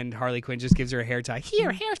 and Harley Quinn just gives her a hair tie.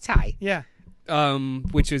 Here, hair tie. Yeah.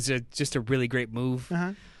 Which was just a really great move.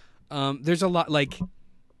 There's a lot, like,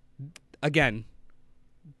 again,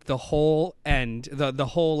 the whole end, the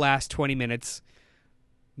whole last 20 minutes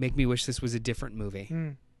make me wish this was a different movie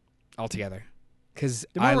altogether. Because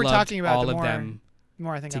I we're loved talking about all the of more, them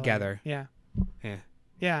more I think together. I like it.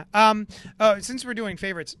 Yeah. Yeah. Since we're doing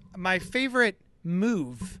favorites, my favorite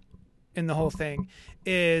move in the whole thing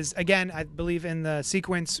is, again, I believe in the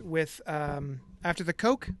sequence with after the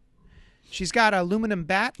Coke, she's got an aluminum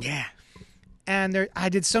bat. Yeah. And I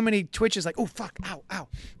did so many twitches, like, oh, fuck, ow, ow.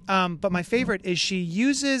 But my favorite is she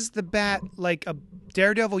uses the bat like a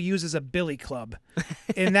Daredevil uses a billy club.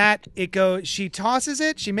 In that she tosses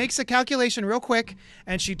it, she makes a calculation real quick,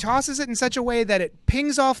 and she tosses it in such a way that it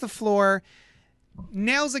pings off the floor,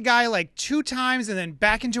 nails a guy like 2 times, and then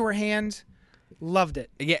back into her hand. Loved it.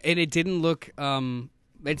 Yeah, and it didn't look,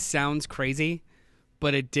 it sounds crazy,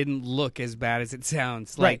 but it didn't look as bad as it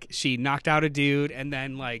sounds. Right. Like she knocked out a dude and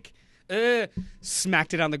then like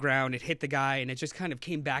smacked it on the ground. It hit the guy and it just kind of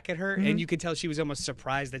came back at her, and you could tell she was almost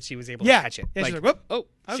surprised that she was able to catch it. Yeah, she's like, whoop. oh,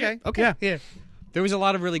 Okay. shit. Okay, Yeah. yeah. There was a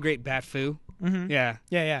lot of really great bat foo. Yeah.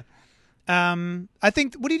 Yeah. I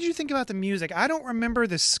think. What did you think about the music? I don't remember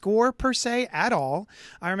the score per se at all.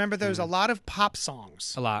 I remember there was a lot of pop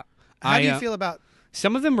songs. A lot. How do you feel about?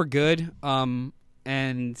 Some of them were good,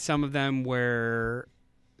 and some of them were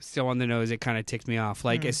still on the nose. It kind of ticked me off.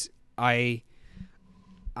 Like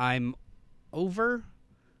I'm over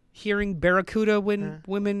hearing Barracuda when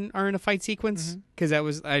women are in a fight sequence, because that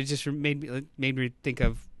was made me think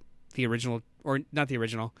of the original, or not the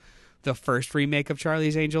original, the first remake of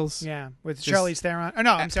Charlie's Angels. Yeah, with Charlize Theron. Oh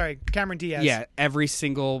no, I'm sorry, Cameron Diaz. Yeah, every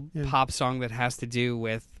single pop song that has to do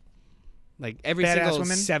with, like, every Badass single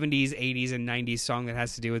women? 70s, 80s, and 90s song that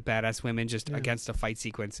has to do with badass women just against a fight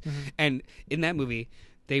sequence. And in that movie,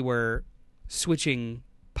 they were switching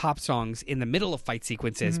pop songs in the middle of fight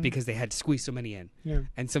sequences because they had to squeeze so many in. Yeah.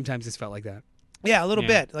 And sometimes this felt like that. Yeah, a little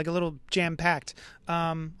Yeah. bit, like a little jam-packed.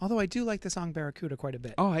 Although I do like the song Barracuda quite a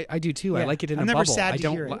bit. Oh, I do too. I Yeah. like it in I'm a never bubble. sad I to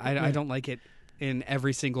don't. hear it. I don't like it in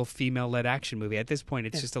every single female-led action movie. At this point,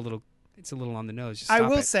 it's just a little. It's a little on the nose. Just I stop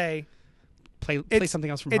will it. say, play something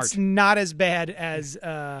else from it's Heart. not as bad as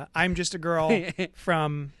I'm Just a Girl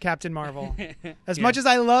from Captain Marvel. As much as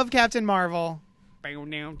I love Captain Marvel, God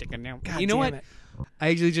God you know damn what? it. I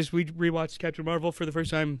actually just rewatched Captain Marvel for the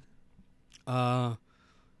first time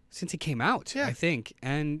since it came out, Yeah. I think.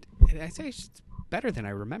 And I say it's better than I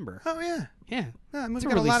remember. Oh yeah, Yeah. no, that movie It's a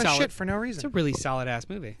got really a lot of solid- shit for no It's a reason. really solid ass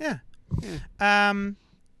movie. Yeah. And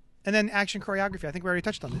then action choreography. I think we already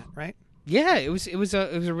touched on that, right? Yeah, it was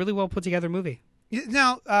a really well put together movie.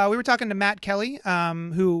 Now, we were talking to Matt Kelly,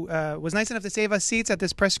 who was nice enough to save us seats at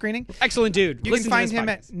this press screening. Excellent dude. You Listen can to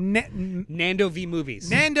find this him at podcast. Nando V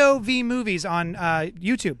Movies. Nando V Movies on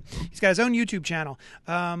YouTube. He's got his own YouTube channel.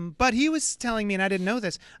 But he was telling me, and I didn't know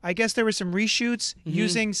this, I guess there were some reshoots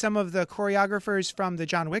using some of the choreographers from the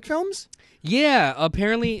John Wick films. Yeah,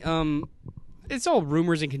 apparently, it's all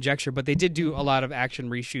rumors and conjecture, but they did do a lot of action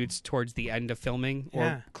reshoots towards the end of filming or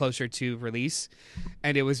Yeah. closer to release,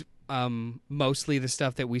 and it was mostly the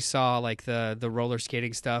stuff that we saw, like the roller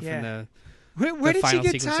skating stuff and Yeah. the Where did she final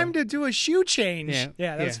get sequence time of- to do a shoe change?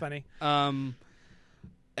 Yeah, that was funny.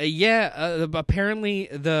 apparently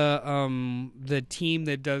the team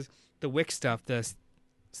that does the Wick stuff, the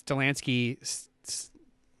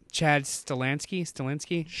Chad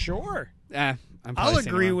Stalansky. Sure. I'm I'll probably saying it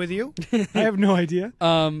agree wrong. with you. I have no idea.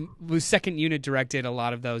 Was second unit directed a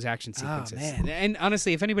lot of those action sequences. man. And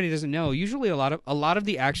honestly, if anybody doesn't know, usually a lot of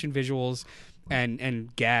the action visuals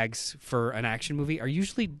and gags for an action movie are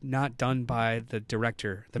usually not done by the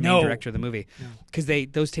director, the main No. director of the movie, because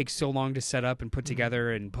those take so long to set up and put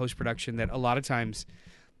together and post production that a lot of times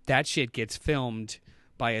that shit gets filmed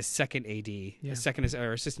by a second AD, a second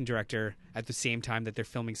or assistant director at the same time that they're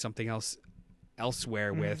filming something else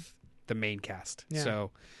elsewhere with the main cast. Yeah.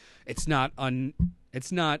 So it's not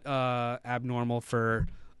abnormal for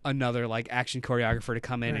another like action choreographer to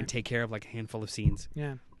come in and take care of like a handful of scenes.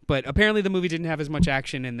 Yeah. But apparently the movie didn't have as much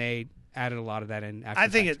action, and they added a lot of that in. After I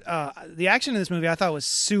think the fact. the action in this movie I thought was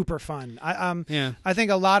super fun. Yeah. I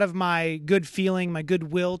think a lot of my good feeling, my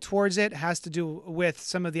goodwill towards it has to do with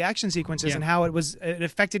some of the action sequences and how it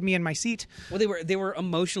affected me in my seat. Well, they were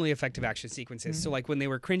emotionally effective action sequences. So like when they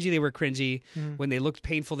were cringy, they were cringy. When they looked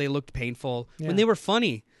painful, they looked painful. When they were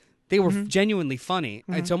funny, they were genuinely funny.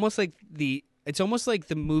 It's almost like the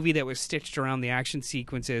movie that was stitched around the action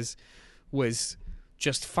sequences was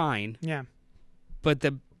just fine. Yeah. But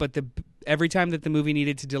the every time that the movie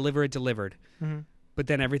needed to deliver, it delivered. But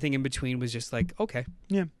then everything in between was just like, okay.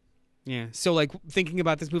 Yeah. Yeah. So like thinking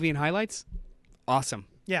about this movie in highlights, awesome.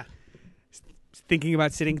 Yeah. Thinking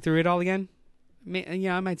about sitting through it all again,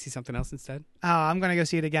 I might see something else instead. Oh, I'm going to go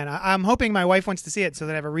see it again. I'm hoping my wife wants to see it so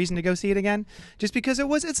that I have a reason to go see it again. Just because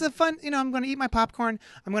it's a fun, I'm going to eat my popcorn.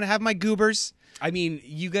 I'm going to have my goobers. I mean,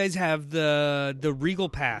 you guys have the Regal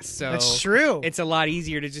Pass, so That's true. It's a lot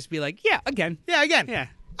easier to just be like, yeah, again. Yeah, again. Yeah.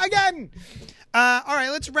 Again. All right,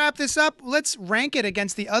 let's wrap this up. Let's rank it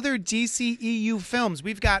against the other DCEU films.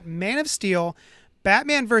 We've got Man of Steel,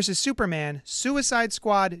 Batman vs. Superman, Suicide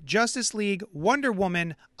Squad, Justice League, Wonder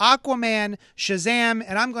Woman, Aquaman, Shazam,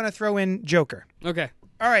 and I'm going to throw in Joker. Okay.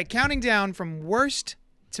 All right, counting down from worst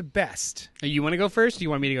to best. You want to go first, or do you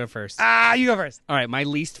want me to go first? You go first. All right, my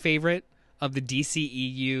least favorite of the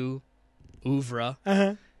DCEU oeuvre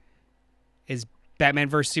is Batman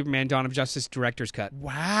vs. Superman Dawn of Justice Director's Cut.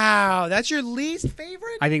 Wow, that's your least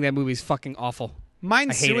favorite? I think that movie's fucking awful.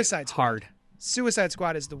 Mine's I hate Suicide it Squad. hard. Suicide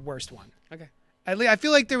Squad is the worst one. Okay. I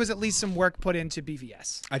feel like there was at least some work put into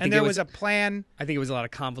BVS. I think and there it was a plan. I think it was a lot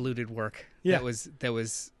of convoluted work. Yeah. That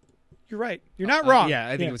was. You're right. You're not wrong. Yeah,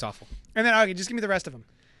 I think it was awful. And then, okay, just give me the rest of them.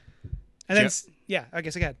 And then, Jo- yeah, I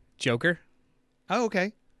guess again. Joker, Oh,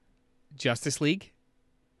 okay. Justice League.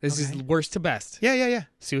 This Okay. is worst to best. Yeah.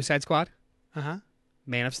 Suicide Squad, Uh-huh.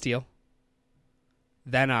 Man of Steel,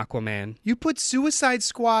 then Aquaman. You put Suicide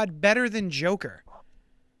Squad better than Joker.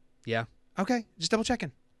 Yeah, Okay, just double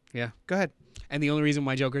checking. yeah. Go ahead. And the only reason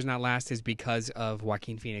why Joker's not last is because of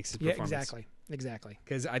Joaquin Phoenix's Yeah, performance. exactly.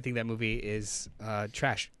 Because I think that movie is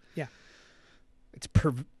trash. Yeah. It's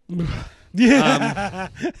Yeah.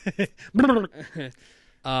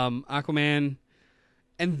 Aquaman,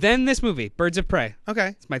 and then this movie, Birds of Prey. Okay.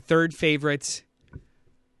 It's my third favorite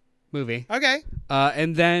movie. Okay.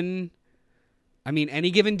 And then, I mean,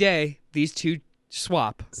 any given day, these two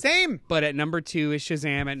swap. Same. But at number 2 is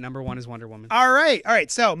Shazam. At number 1 is Wonder Woman. All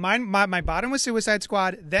right. So my bottom was Suicide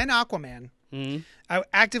Squad, then Aquaman. Mm-hmm. I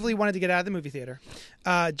actively wanted to get out of the movie theater.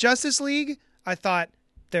 Justice League, I thought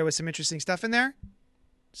there was some interesting stuff in there.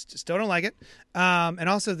 Still don't like it. And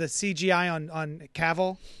also the CGI on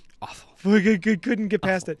Cavill. Awful. Couldn't get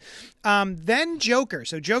past it. Then Joker.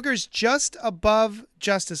 So Joker's just above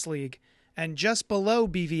Justice League and just below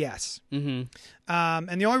BVS. Mm-hmm.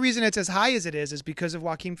 And the only reason it's as high as it is because of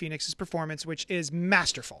Joaquin Phoenix's performance, which is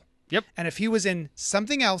masterful. Yep. And if he was in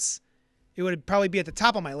something else, it would probably be at the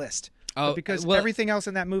top of my list. Oh, But because well, everything else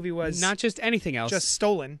in that movie was not just anything else, just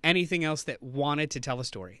stolen. anything else that wanted to tell a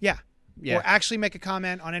story. Yeah. Yeah. Or actually make a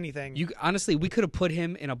comment on anything. You honestly, we could have put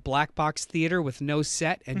him in a black box theater with no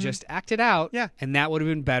set and just acted out. Yeah. And that would have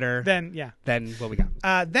been better Then, yeah. than what we got.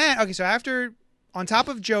 So after, on top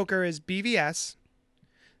of Joker is BVS,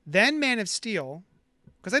 then Man of Steel,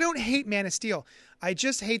 because I don't hate Man of Steel. I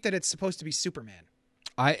just hate that it's supposed to be Superman.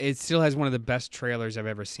 It still has one of the best trailers I've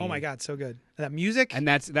ever seen. Oh my God, so good. That music. And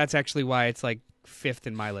that's actually why it's like 5th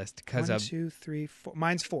in my list because 1, of 2, 3, 4.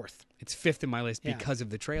 Mine's 4th. it's 5th in my list Yeah. because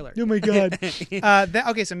of the trailer. Oh my God.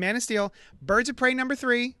 Okay, so Man of Steel, Birds of Prey number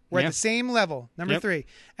 3. We're Yeah. at the same level, number Yep. 3,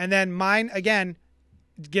 and then mine again.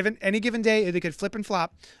 Given any given day, they could flip and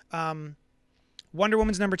flop. Wonder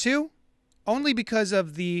Woman's number 2, only because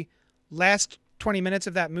of the last 20 minutes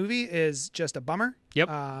of that movie is just a bummer. Yep.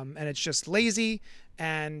 And it's just lazy,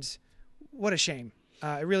 and what a shame.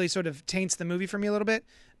 It really sort of taints the movie for me a little bit.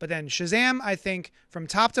 But then Shazam, I think from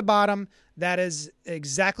top to bottom, that is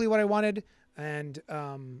exactly what I wanted. And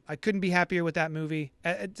I couldn't be happier with that movie,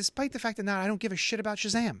 despite the fact that now I don't give a shit about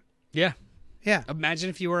Shazam. Yeah. Yeah. Imagine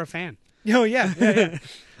if you were a fan. Oh, yeah.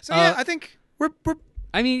 So, yeah, I think we're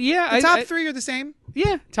I mean, yeah. the top 3 are the same.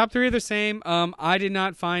 Yeah, top 3 are the same. I did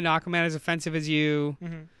not find Aquaman as offensive as you.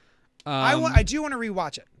 Mm-hmm. Um, I do want to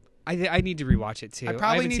rewatch it. I need to rewatch it too. I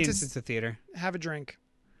probably haven't need seen to it since the theater. Have a drink.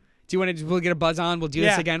 Do you want to? We'll get a buzz on. We'll do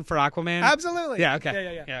Yeah. this again for Aquaman. Absolutely. Yeah.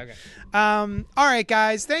 Okay. Yeah. okay. All right,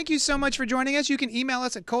 guys. Thank you so much for joining us. You can email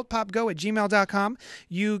us at cultpopgo@gmail.com.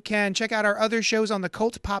 You can check out our other shows on the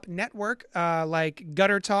Cult Pop Network, like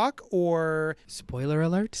Gutter Talk or Spoiler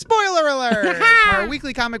alert. Spoiler Alert, our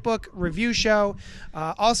weekly comic book review show.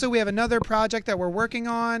 Also, we have another project that we're working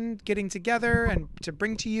on, getting together and to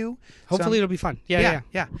bring to you. Hopefully, So- it'll be fun. Yeah.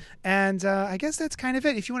 And I guess that's kind of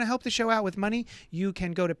it. If you want to help the show out with money, you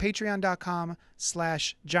can go to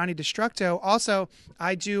patreon.com/Johnny Destructo. Also,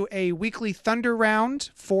 I do a weekly Thunder Round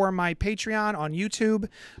for my Patreon on YouTube,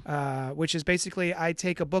 which is basically I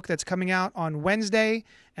take a book that's coming out on Wednesday,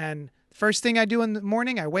 and first thing I do in the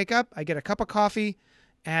morning, I wake up, I get a cup of coffee,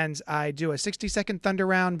 and I do a 60-second Thunder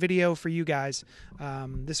Round video for you guys.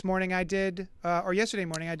 This morning I did, or yesterday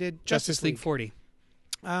morning I did Justice League 40.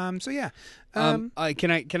 So yeah, Can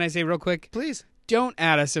I say real quick? please. Don't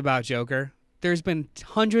add us about Joker. There's been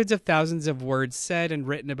hundreds of thousands of words said and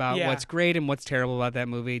written about Yeah. what's great and what's terrible about that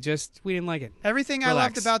movie. Just we didn't like it. Everything I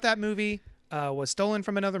loved Relax. about that movie was stolen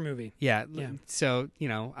from another movie. Yeah. Yeah. So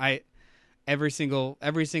every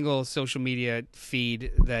single social media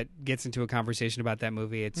feed that gets into a conversation about that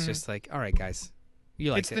movie, it's just like, all right, guys,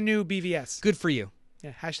 you liked It's it. the new BVS. Good for you.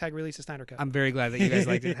 Yeah, hashtag release the Snyder Cut. I'm very glad that you guys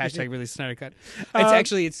liked it. Hashtag release Snyder Cut.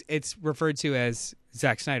 It's referred to as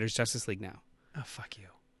Zack Snyder's Justice League now Oh, fuck you.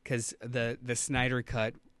 because the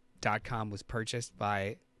SnyderCut.com was purchased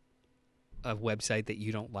by a website that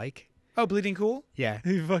you don't like. Oh, Bleeding Cool? Yeah.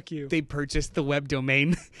 Fuck you. They purchased the web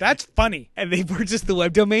domain. That's funny. And they purchased the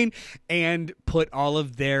web domain and put all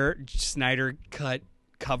of their Snyder Cut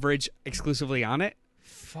coverage exclusively on it.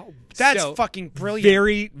 That's So, fucking brilliant.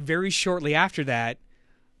 Very, very shortly after that,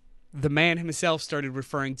 the man himself started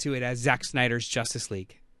referring to it as Zack Snyder's Justice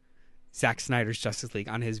League. Zack Snyder's Justice League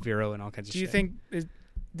on his Vero and all kinds of Do shit. you think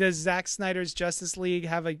does Zack Snyder's Justice League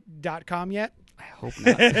have a .com yet? I hope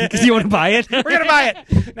not. Because you want to buy it? We're going to buy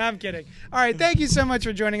it. No, I'm kidding. All right. Thank you so much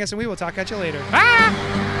for joining us, and we will talk at you later.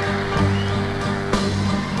 Ah!